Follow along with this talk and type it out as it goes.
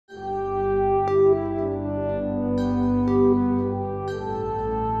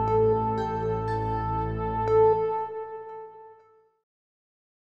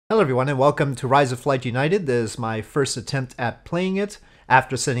Hello everyone and welcome to Rise of Flight United. This is my first attempt at playing it,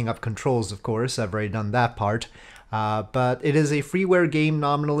 after setting up controls of course. I've already done that part. But it is a freeware game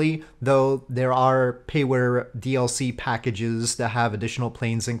nominally, though there are payware DLC packages that have additional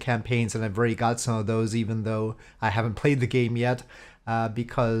planes and campaigns, and I've already got some of those even though I haven't played the game yet.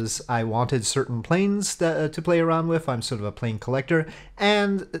 Because I wanted certain planes to play around with. I'm sort of a plane collector,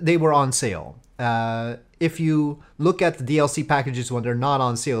 and they were on sale. If you look at the DLC packages when they're not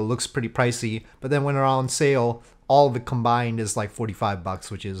on sale, it looks pretty pricey, but then when they're on sale, all of it combined is like 45 bucks,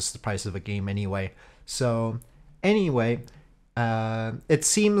 which is the price of a game anyway. So anyway, it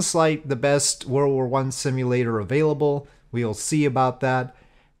seems like the best World War I simulator available. We'll see about that,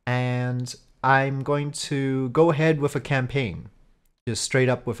 and I'm going to go ahead with a campaign. Just straight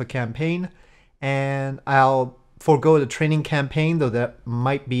up with a campaign, and I'll forego the training campaign, though that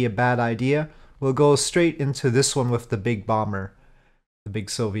might be a bad idea. We'll go straight into this one with the big bomber, the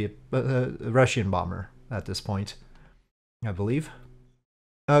big Russian bomber at this point, I believe.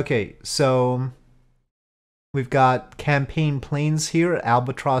 Okay, so we've got campaign planes here: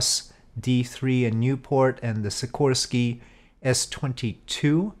 Albatross D3 in Newport and the Sikorsky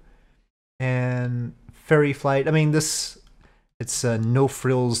S-22, and ferry flight. I mean, it's a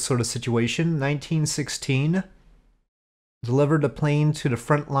no-frills sort of situation. 1916. Delivered a plane to the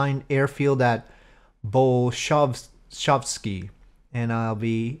frontline airfield at Bolshovsky, and I'll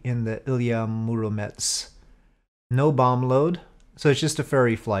be in the Ilya Muromets. No bomb load, so it's just a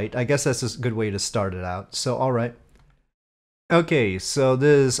ferry flight. I guess that's a good way to start it out. So, alright. Okay, so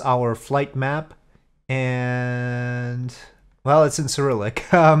this is our flight map, and well, it's in Cyrillic.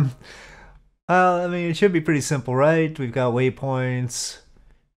 Well, I mean, it should be pretty simple, right? We've got waypoints.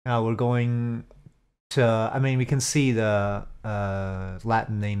 Now we're going to, I mean, we can see the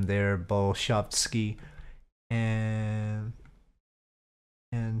Latin name there, Bolshovsky. And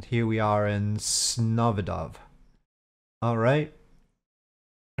here we are in Snovidov. Alright.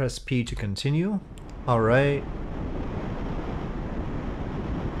 Press P to continue. Alright.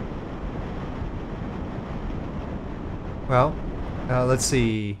 Well, let's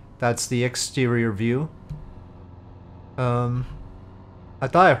see. That's the exterior view. I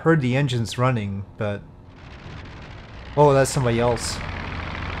thought I heard the engines running, but... oh, that's somebody else.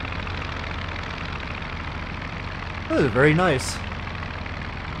 Oh, very nice.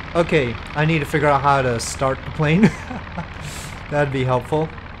 Okay, I need to figure out how to start the plane. That'd be helpful.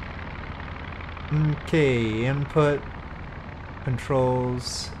 Okay, input,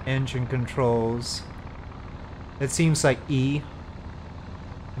 controls, engine controls. It seems like E.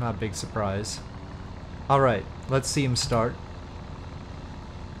 Not a big surprise. Alright, let's see him start.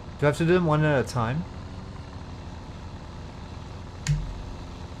 Do I have to do them one at a time?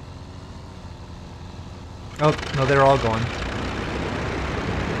 Oh, no, they're all going.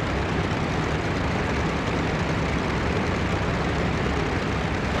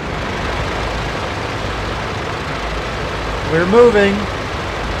 We're moving!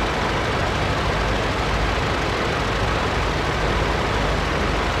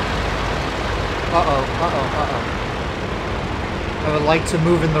 Uh-oh, uh-oh, uh-oh. I would like to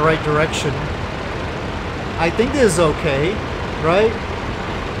move in the right direction. I think this is okay, right?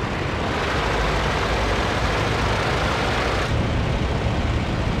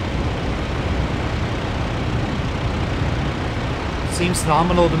 Seems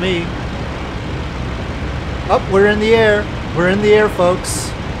nominal to me. Oh, we're in the air. We're in the air,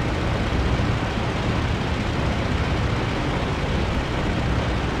 folks.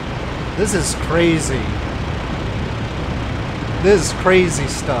 This is crazy. This is crazy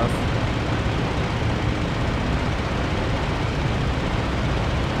stuff.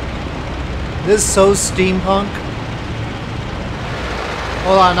 This is so steampunk.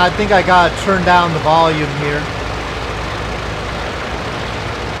 Hold on, I think I gotta turn down the volume here.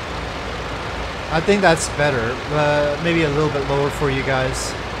 I think that's better. Maybe a little bit lower for you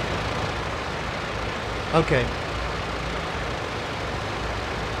guys. Okay.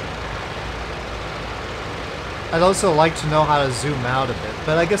 I'd also like to know how to zoom out a bit,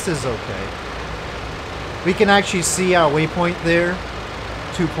 but I guess this is okay. We can actually see our waypoint there.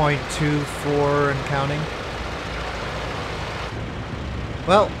 2.24 and counting.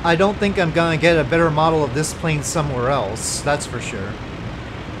 Well, I don't think I'm gonna get a better model of this plane somewhere else, that's for sure.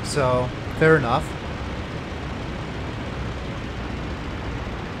 So, fair enough.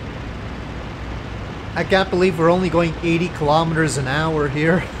 I can't believe we're only going 80 kilometers an hour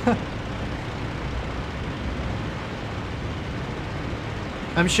here.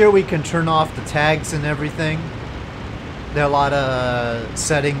 I'm sure we can turn off the tags and everything. There are a lot of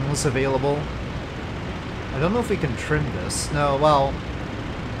settings available. I don't know if we can trim this. No, well,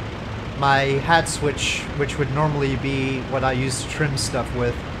 My hat switch, which would normally be what I use to trim stuff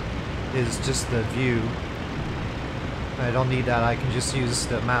with, is just the view. I don't need that, I can just use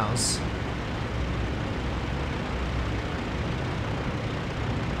the mouse.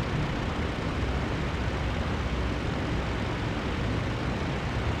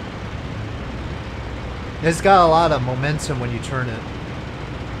 It's got a lot of momentum when you turn it.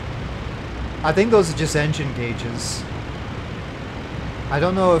 I think those are just engine gauges. I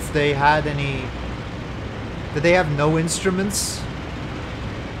don't know if they had any... Did they have no instruments?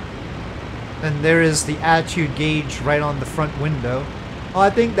 And there is the attitude gauge right on the front window. Oh, I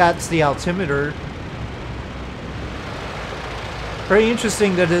think that's the altimeter. Very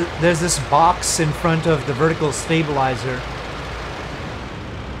interesting that there's this box in front of the vertical stabilizer.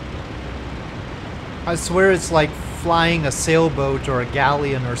 I swear it's like flying a sailboat or a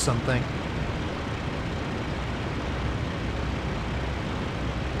galleon or something.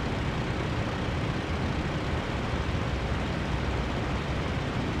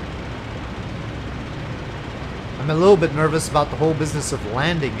 I'm a little bit nervous about the whole business of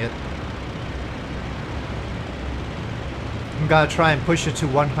landing it. I'm gonna try and push it to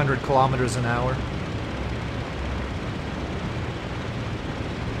 100 kilometers an hour.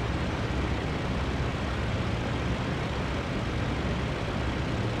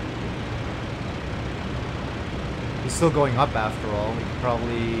 It's still going up after all. We could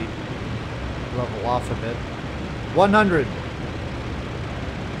probably level off a bit. 100!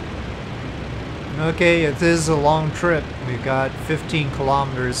 Okay, it is a long trip. We've got 15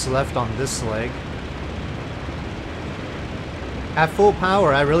 kilometers left on this leg. At full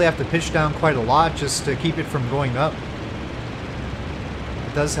power, I really have to pitch down quite a lot just to keep it from going up.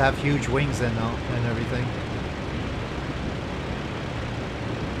 It does have huge wings and everything.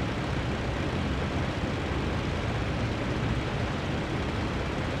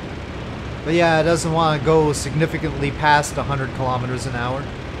 But yeah, it doesn't want to go significantly past 100 kilometers an hour.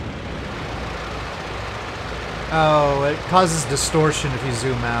 Oh, it causes distortion if you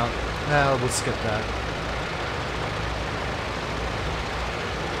zoom out. We'll skip that.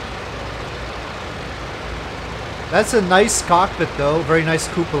 That's a nice cockpit though, very nice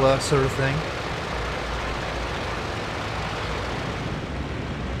cupola sort of thing.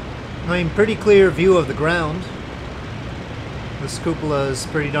 I mean, pretty clear view of the ground. This cupola is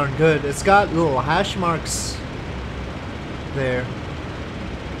pretty darn good. It's got little hash marks there.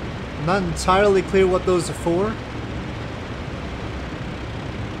 I'm not entirely clear what those are for.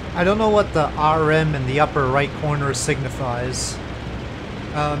 I don't know what the RM in the upper right corner signifies.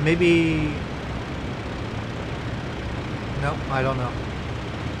 Maybe... No, I don't know.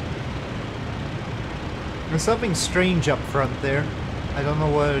 There's something strange up front there. I don't know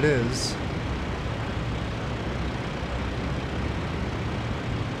what it is.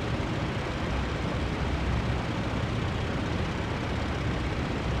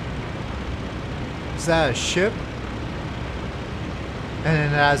 Is that a ship?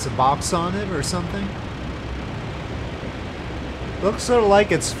 And it has a box on it or something? Looks sort of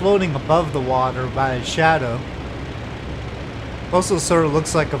like it's floating above the water by a shadow. Also sort of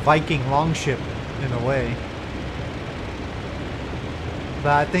looks like a Viking longship in a way.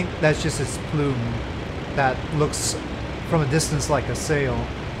 But I think that's just its plume that looks from a distance like a sail.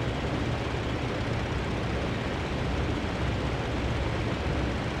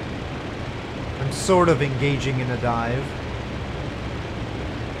 I'm sort of engaging in a dive.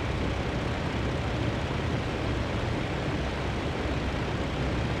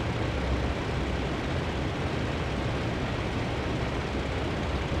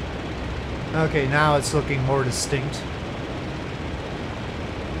 Okay, now it's looking more distinct.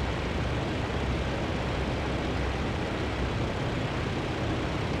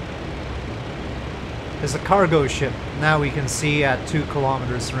 There's a cargo ship. Now we can see at 2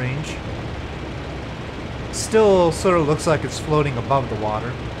 kilometers range. Still sort of looks like it's floating above the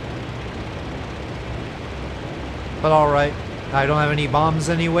water. But alright. I don't have any bombs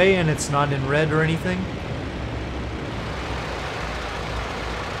anyway, and it's not in red or anything.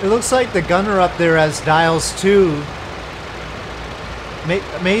 It looks like the gunner up there has dials too.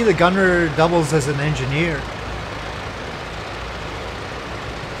 Maybe the gunner doubles as an engineer.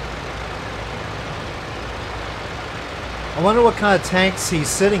 I wonder what kind of tanks he's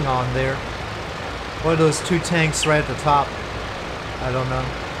sitting on there. What are those 2 tanks right at the top? I don't know.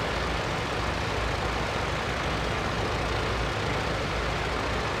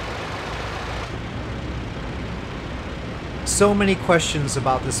 So many questions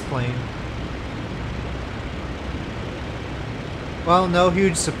about this plane. Well, no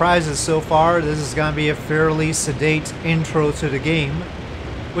huge surprises so far. This is going to be a fairly sedate intro to the game.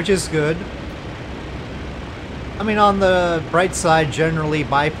 which is good. I mean, on the bright side, generally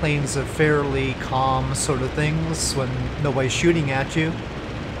biplanes are fairly calm sort of things when nobody's shooting at you.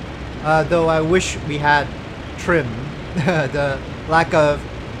 Though I wish we had trim. The lack of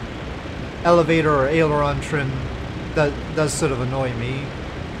elevator or aileron trim does sort of annoy me.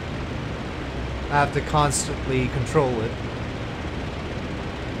 I have to constantly control it.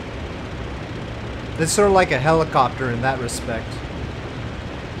 It's sort of like a helicopter in that respect.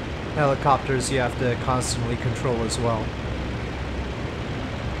 Helicopters you have to constantly control as well.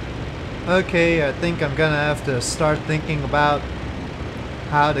 Okay, I think I'm gonna have to start thinking about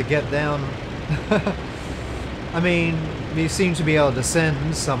how to get down. I mean, we seem to be able to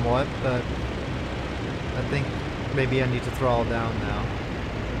descend somewhat, but I think maybe I need to throttle down now.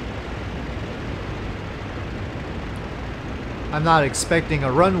 I'm not expecting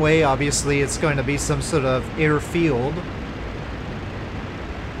a runway, obviously it's going to be some sort of airfield.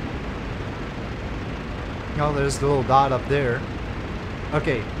 Oh, there's the little dot up there.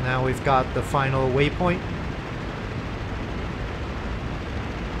 Okay, now we've got the final waypoint.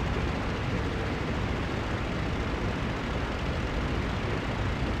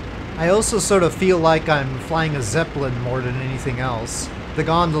 I also sort of feel like I'm flying a Zeppelin more than anything else. The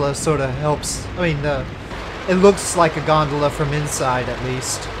gondola sort of helps. I mean, it looks like a gondola from inside, at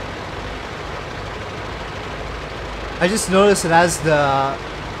least. I just noticed it as the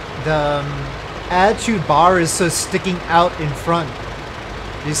attitude bar is so sticking out in front.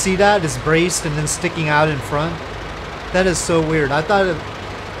 You see that? It's braced and then sticking out in front. That is so weird. I thought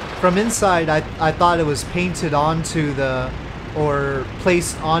from inside, I thought it was painted onto the, or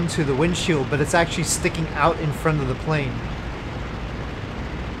placed onto the windshield, but it's actually sticking out in front of the plane.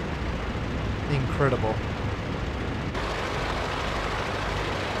 Incredible.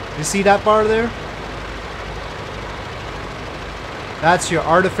 You see that bar there? That's your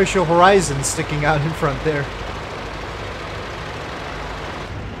artificial horizon sticking out in front there.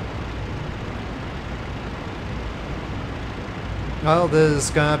 Well, this is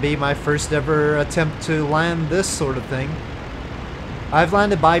gonna be my first ever attempt to land this sort of thing. I've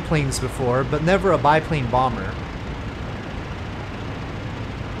landed biplanes before, but never a biplane bomber.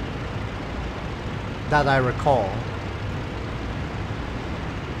 That I recall.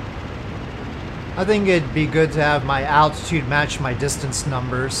 I think it'd be good to have my altitude match my distance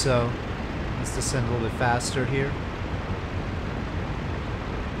number, so let's descend a little bit faster here.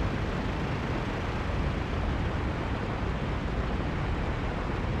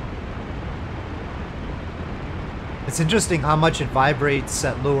 It's interesting how much it vibrates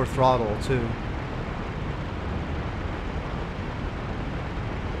at lower throttle, too.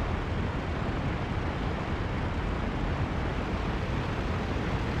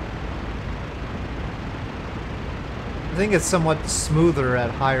 I think it's somewhat smoother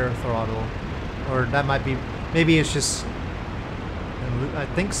at higher throttle. Or that might be... Maybe it's just... I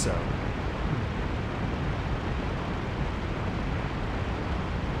think so.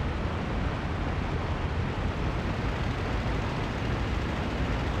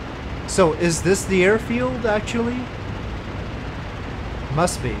 So, is this the airfield, actually?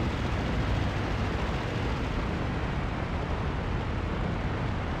 Must be.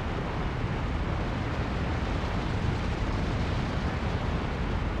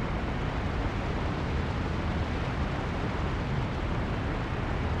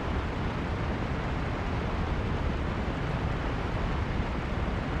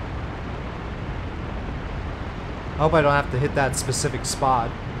 I hope I don't have to hit that specific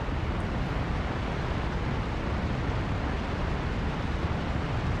spot.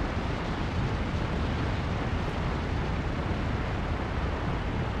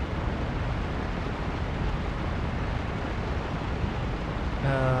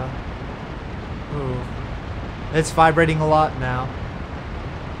 Ooh. It's vibrating a lot now.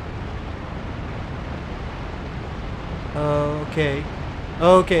 Okay.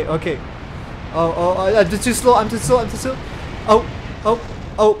 Okay, okay. I'm too slow, I'm too slow, I'm too slow.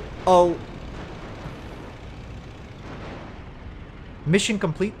 Oh. Mission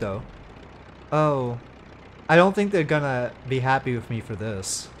complete, though. Oh. I don't think they're gonna be happy with me for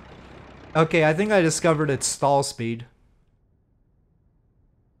this. Okay, I think I discovered its stall speed.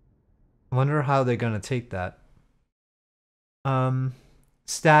 I wonder how they're gonna take that.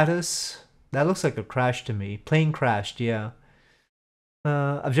 Status. That looks like a crash to me. Plane crashed, yeah.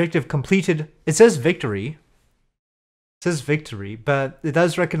 Objective completed. It says victory. It says victory, but it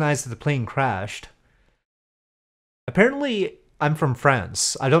does recognize that the plane crashed. Apparently, I'm from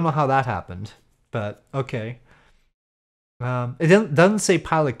France. I don't know how that happened, but okay. It doesn't say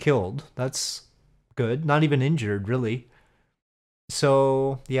pilot killed. That's good. Not even injured, really.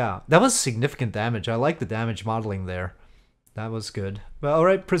 So, yeah, that was significant damage. I like the damage modeling there. That was good. Well,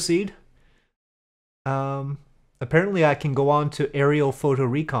 alright, proceed. Apparently I can go on to aerial photo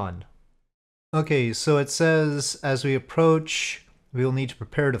recon. Okay, so it says as we approach, we'll need to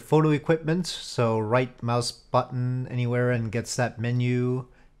prepare the photo equipment. So right mouse button anywhere and gets that menu.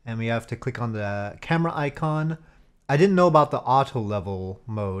 And we have to click on the camera icon. I didn't know about the auto level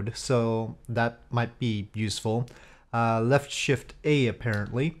mode, so that might be useful. Left shift A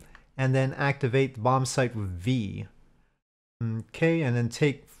apparently. And then activate the bomb sight with V. Okay, and then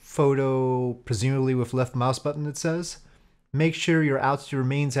take photo, presumably with left mouse button it says. Make sure your altitude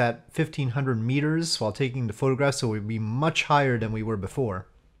remains at 1500 meters while taking the photograph, so we'll be much higher than we were before.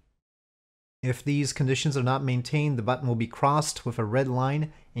 If these conditions are not maintained, the button will be crossed with a red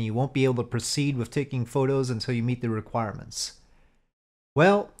line and you won't be able to proceed with taking photos until you meet the requirements.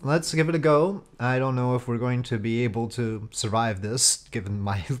 Well, let's give it a go. I don't know if we're going to be able to survive this, given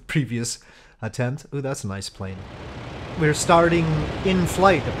my previous attempt. Ooh, that's a nice plane. We're starting in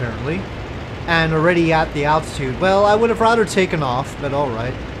flight, apparently, and already at the altitude. Well, I would have rather taken off, but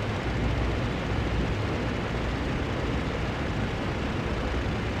alright.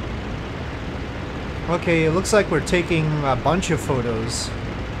 Okay, it looks like we're taking a bunch of photos.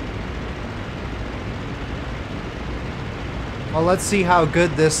 Well, let's see how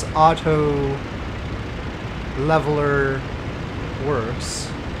good this auto leveler works.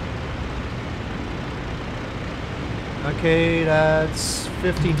 Okay, that's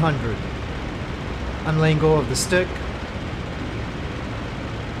 1500. I'm letting go of the stick.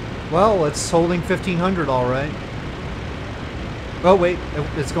 Well, it's holding 1500 alright. Oh wait,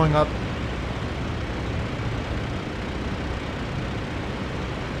 it's going up.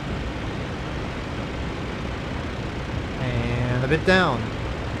 And a bit down.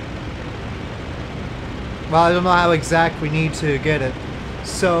 Well, I don't know how exact we need to get it.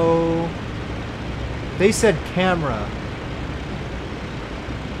 So they said camera.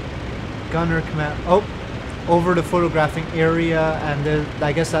 Gunner command. Oh, over the photographing area, and then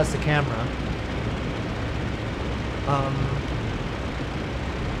I guess that's the camera.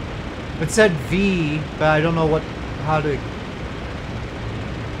 It said V, but I don't know how to.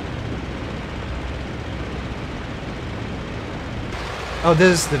 Oh,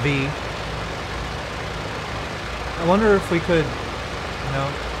 this is the V. I wonder if we could,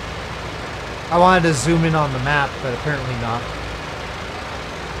 no. I wanted to zoom in on the map, but apparently not.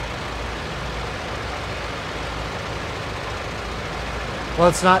 Well,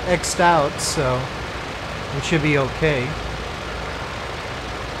 it's not X'd out, so it should be okay.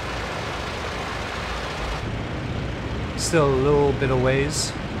 Still a little bit of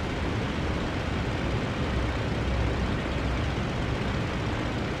ways.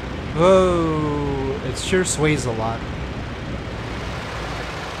 Whoa, it sure sways a lot.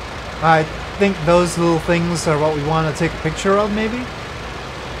 I think those little things are what we want to take a picture of, maybe?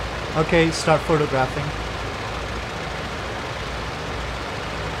 Okay, start photographing.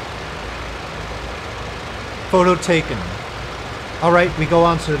 Photo taken. Alright, we go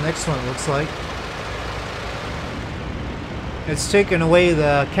on to the next one, it looks like. It's taken away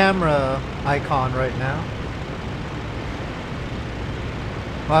the camera icon right now.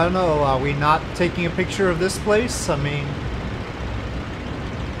 Well, I don't know, are we not taking a picture of this place? I mean...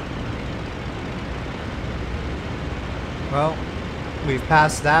 Well, we've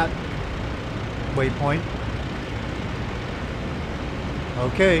passed that waypoint.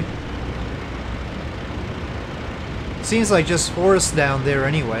 Okay. Seems like just forest down there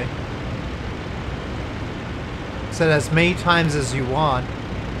anyway. Said as many times as you want.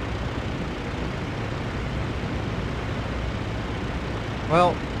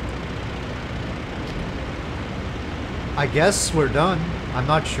 Well, I guess we're done. I'm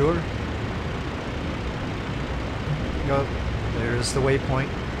not sure. Go. There's the waypoint.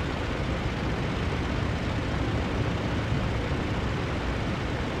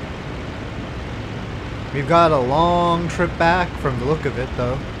 We've got a long trip back from the look of it,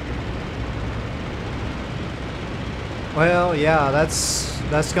 though. Well, yeah,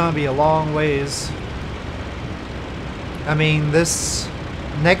 that's gonna be a long ways. I mean, this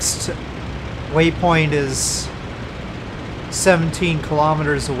next waypoint is 17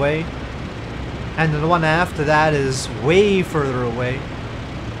 kilometers away, and the one after that is way further away.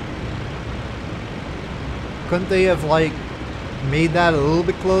 Couldn't they have, like, made that a little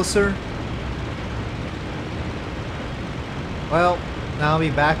bit closer? Well, I'll be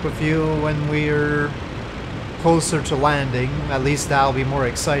back with you when we're closer to landing. At least that'll be more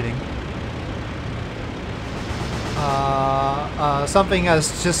exciting. Something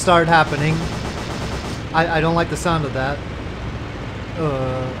has just started happening. I don't like the sound of that.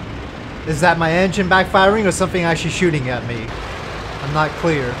 Is that my engine backfiring or something actually shooting at me? I'm not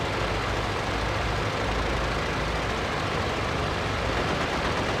clear.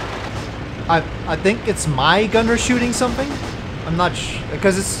 I think it's my gunner shooting something? I'm not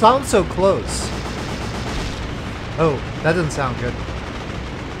because it sounds so close. Oh, that doesn't sound good.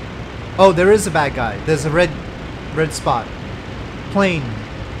 Oh, there is a bad guy. There's a red spot. Plane.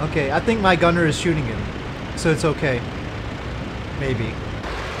 Okay, I think my gunner is shooting him. So it's okay. Maybe.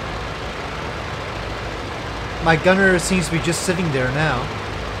 My gunner seems to be just sitting there now.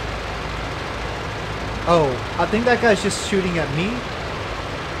 Oh, I think that guy's just shooting at me.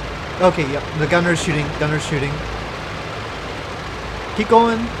 Okay, yep, the gunner's shooting. Gunner's shooting. Keep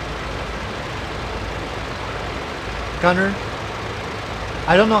going. Gunner.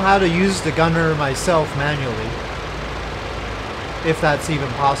 I don't know how to use the gunner myself manually. If that's even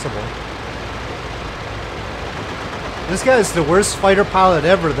possible. This guy is the worst fighter pilot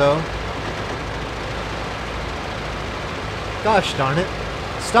ever, though. Gosh darn it.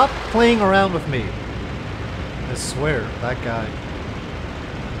 Stop playing around with me. I swear, that guy.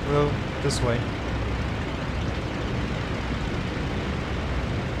 Well, this way.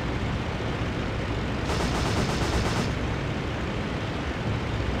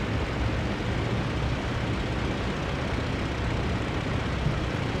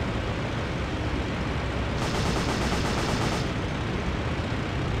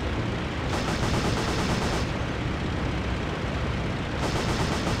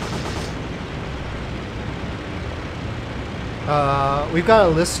 We've got a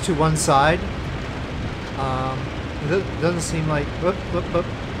list to one side. It doesn't seem like... Whoop, whoop, whoop.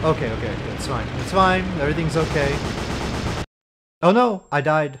 Okay, okay, it's fine. It's fine. Everything's okay. Oh no, I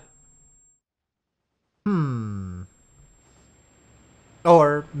died.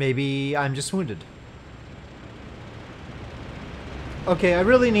 Or maybe I'm just wounded. Okay, I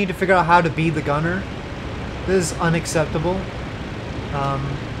really need to figure out how to be the gunner. This is unacceptable.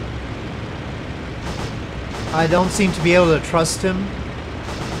 I don't seem to be able to trust him.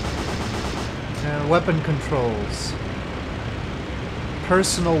 And weapon controls.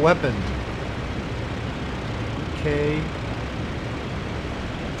 Personal weapon. Okay.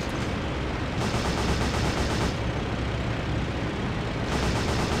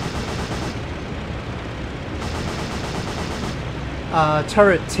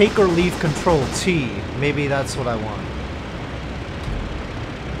 Turret, take or leave control, T. Maybe that's what I want.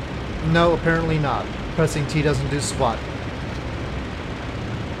 No, apparently not. Pressing T doesn't do squat.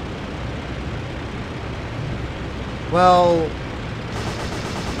 Well,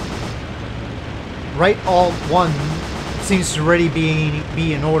 right alt 1 seems to already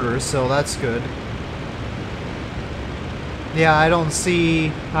be in order, so that's good. Yeah, I don't see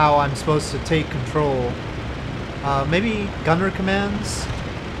how I'm supposed to take control. Maybe gunner commands?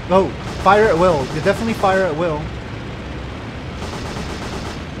 Oh, fire at will. You definitely fire at will.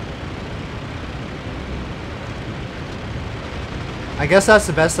 I guess that's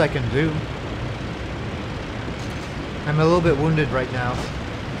the best I can do. I'm a little bit wounded right now.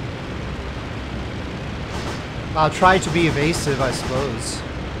 I'll try to be evasive, I suppose.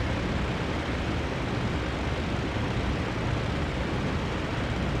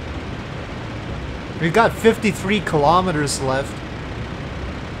 We've got 53 kilometers left.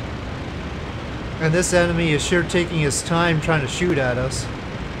 And this enemy is sure taking his time trying to shoot at us.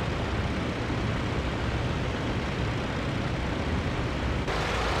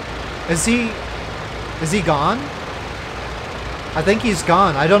 Is he gone? I think he's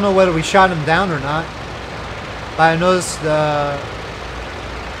gone. I don't know whether we shot him down or not. But I noticed the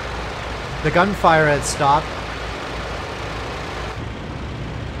gunfire had stopped.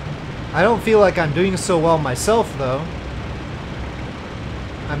 I don't feel like I'm doing so well myself, though.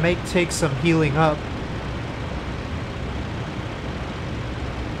 I may take some healing up.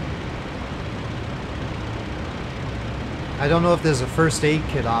 I don't know if there's a first aid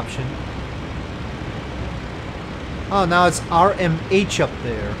kit option. Oh, now it's RMH up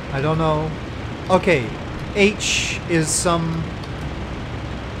there. I don't know. Okay, H is some...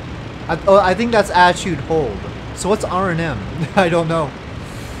 I think that's attitude hold. So what's R and M? I don't know.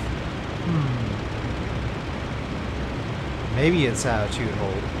 Maybe it's attitude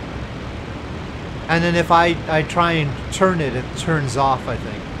hold. And then if I try and turn it, it turns off, I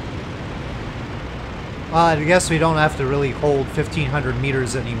think. Well, I guess we don't have to really hold 1,500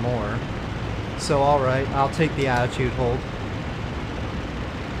 meters anymore. So alright, I'll take the attitude hold.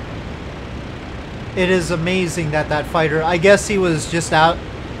 It is amazing that that fighter, I guess he was just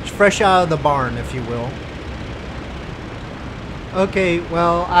fresh out of the barn, if you will. Okay,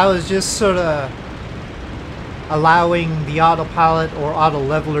 well, I was just sort of... allowing the autopilot or auto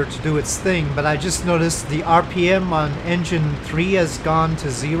leveler to do its thing, but I just noticed the RPM on engine 3 has gone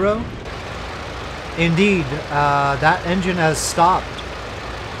to 0. Indeed, that engine has stopped.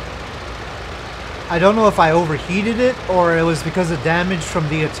 I don't know if I overheated it or it was because of damage from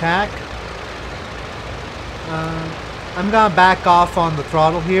the attack. I'm gonna back off on the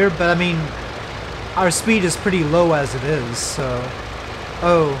throttle here, but I mean, our speed is pretty low as it is, so...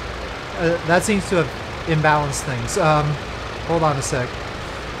 Oh, that seems to have imbalanced things. Hold on a sec.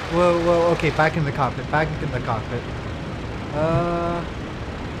 Whoa, okay, back in the cockpit,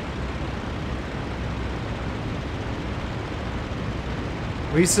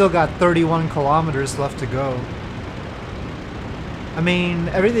 We still got 31 kilometers left to go. I mean,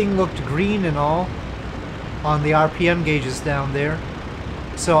 everything looked green and all on the RPM gauges down there,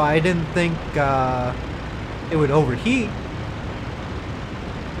 so I didn't think it would overheat.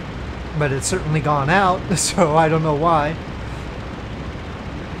 But it's certainly gone out, so I don't know why.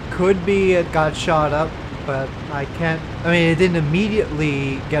 Could be it got shot up, but I can't... I mean, it didn't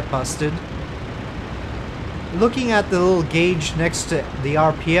immediately get busted. Looking at the little gauge next to the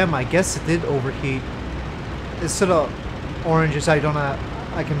RPM, I guess it did overheat. It's sort of oranges. I don't know.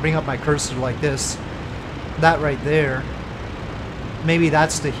 I can bring up my cursor like this. That right there. Maybe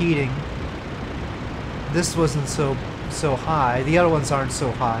that's the heating. This wasn't so high. The other ones aren't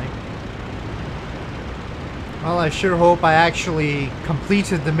so high. Well, I sure hope I actually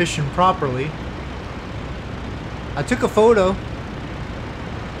completed the mission properly. I took a photo.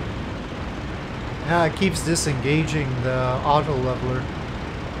 Yeah, it keeps disengaging the auto leveler.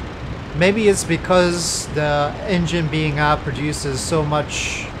 Maybe it's because the engine being out produces so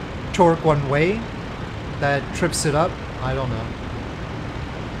much torque one way that trips it up. I don't know.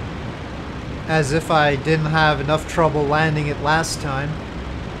 As if I didn't have enough trouble landing it last time.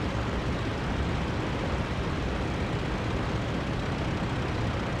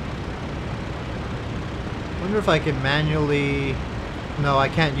 I wonder if I can manually... No, I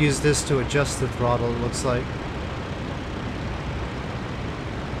can't use this to adjust the throttle, it looks like.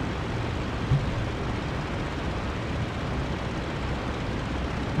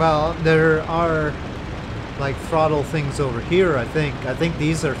 Well, there are like throttle things over here, I think. I think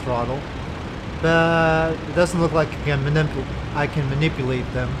these are throttle. But it doesn't look like I can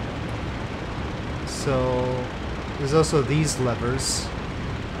manipulate them. So there's also these levers.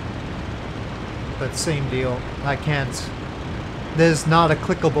 But same deal. I can't. There's not a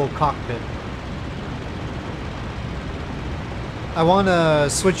clickable cockpit. I want to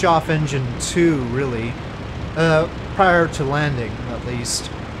switch off engine 2, really. Prior to landing, at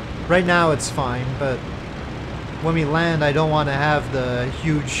least. Right now it's fine, but when we land, I don't want to have the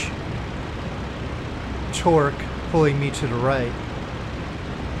huge torque pulling me to the right.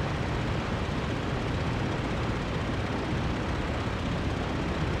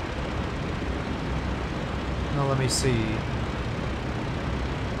 Now let me see.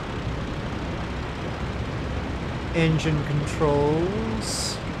 Engine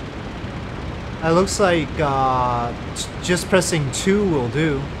controls. It looks like just pressing 2 will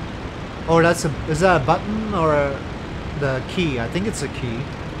do. Oh, is that a button or the key? I think it's a key.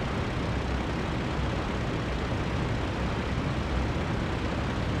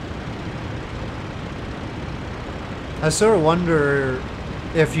 I sort of wonder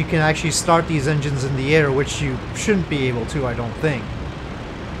if you can actually start these engines in the air, which you shouldn't be able to, I don't think.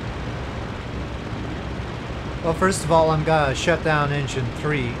 Well, first of all, I'm gonna shut down engine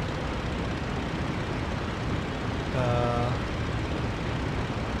 3.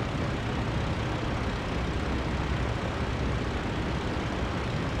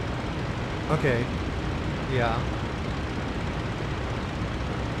 Okay. Yeah.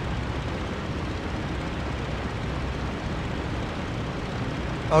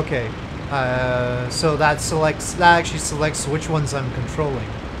 Okay. So that actually selects which ones I'm controlling.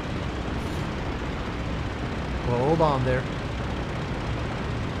 Well, hold on there.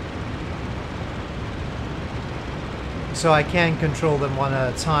 So I can control them one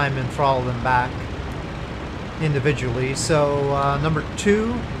at a time and throttle them back individually. So number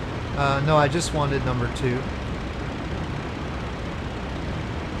 2. No, I just wanted number 2.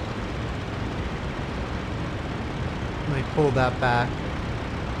 Let me pull that back.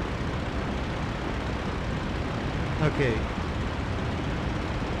 Okay.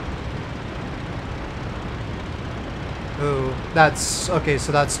 Oh, that's... Okay,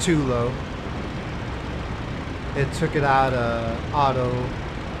 so that's too low. It took it out of auto.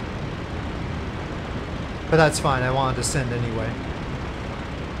 But that's fine, I wanted to send anyway.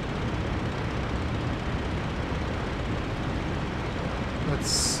 Let's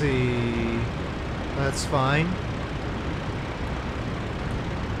see... That's fine.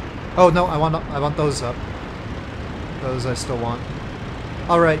 Oh no, I want those up. Those I still want.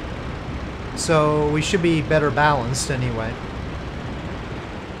 Alright. So we should be better balanced anyway.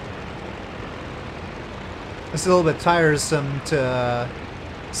 It's a little bit tiresome to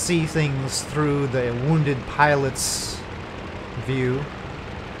see things through the wounded pilot's view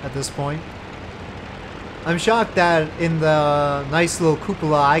at this point. I'm shocked that in the nice little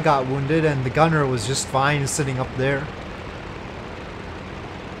cupola I got wounded and the gunner was just fine sitting up there.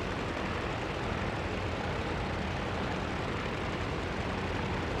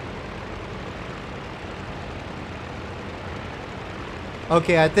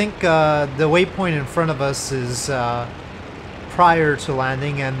 Okay, I think the waypoint in front of us is prior to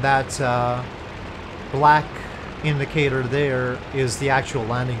landing, and that black indicator there is the actual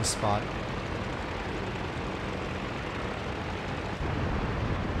landing spot.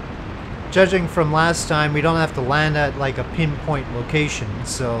 Judging from last time, we don't have to land at like a pinpoint location,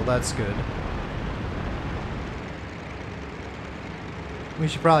 so that's good. We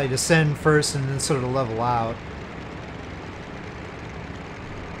should probably descend first and then sort of level out.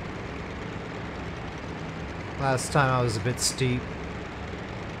 Last time I was a bit steep.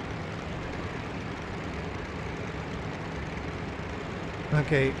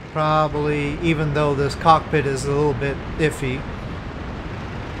 Okay, probably, even though this cockpit is a little bit iffy.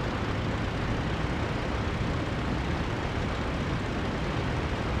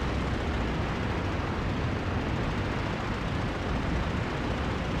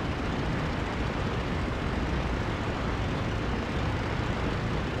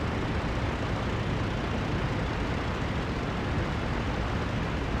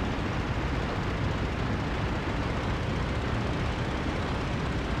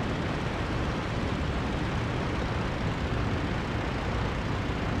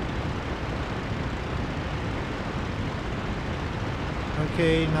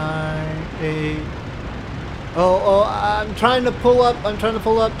 Okay, 9, 8. Oh, I'm trying to pull up. I'm trying to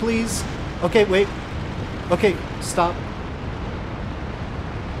pull up, please. Okay, wait. Okay, stop.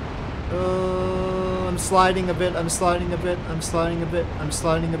 I'm sliding a bit. I'm sliding a bit. I'm sliding a bit. I'm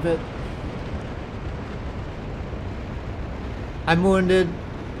sliding a bit. I'm wounded.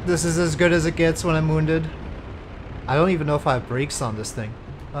 This is as good as it gets when I'm wounded. I don't even know if I have brakes on this thing.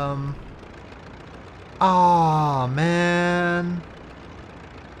 Aw, man.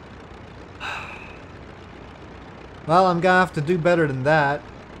 Well, I'm gonna have to do better than that.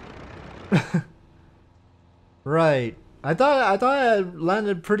 Right. I thought I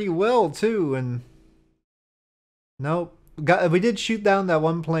landed pretty well too, and nope. We did shoot down that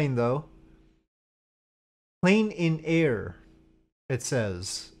one plane though. Plane in air, it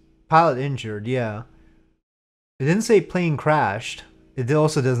says. Pilot injured, yeah. It didn't say plane crashed. It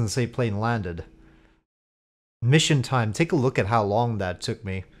also doesn't say plane landed. Mission time. Take a look at how long that took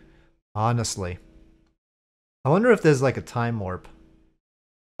me. Honestly. I wonder if there's like a time warp.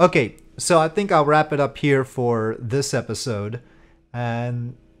 Okay, so I think I'll wrap it up here for this episode.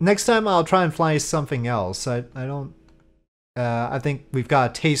 And next time I'll try and fly something else. I think we've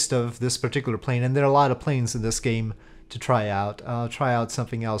got a taste of this particular plane, and there are a lot of planes in this game to try out. I'll try out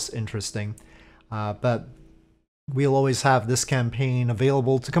something else interesting. But we'll always have this campaign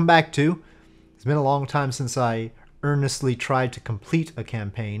available to come back to. It's been a long time since I earnestly tried to complete a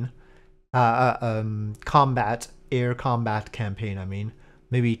campaign. Air combat campaign, I mean.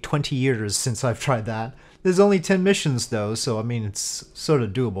 Maybe 20 years since I've tried that. There's only 10 missions though, so I mean it's sort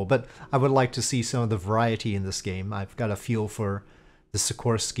of doable, but I would like to see some of the variety in this game. I've got a feel for the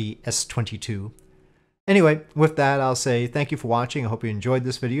Sikorsky S-22. Anyway, with that I'll say thank you for watching. I hope you enjoyed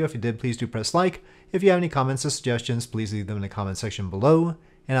this video. If you did, please do press like. If you have any comments or suggestions, please leave them in the comment section below,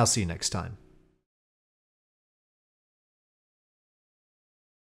 and I'll see you next time.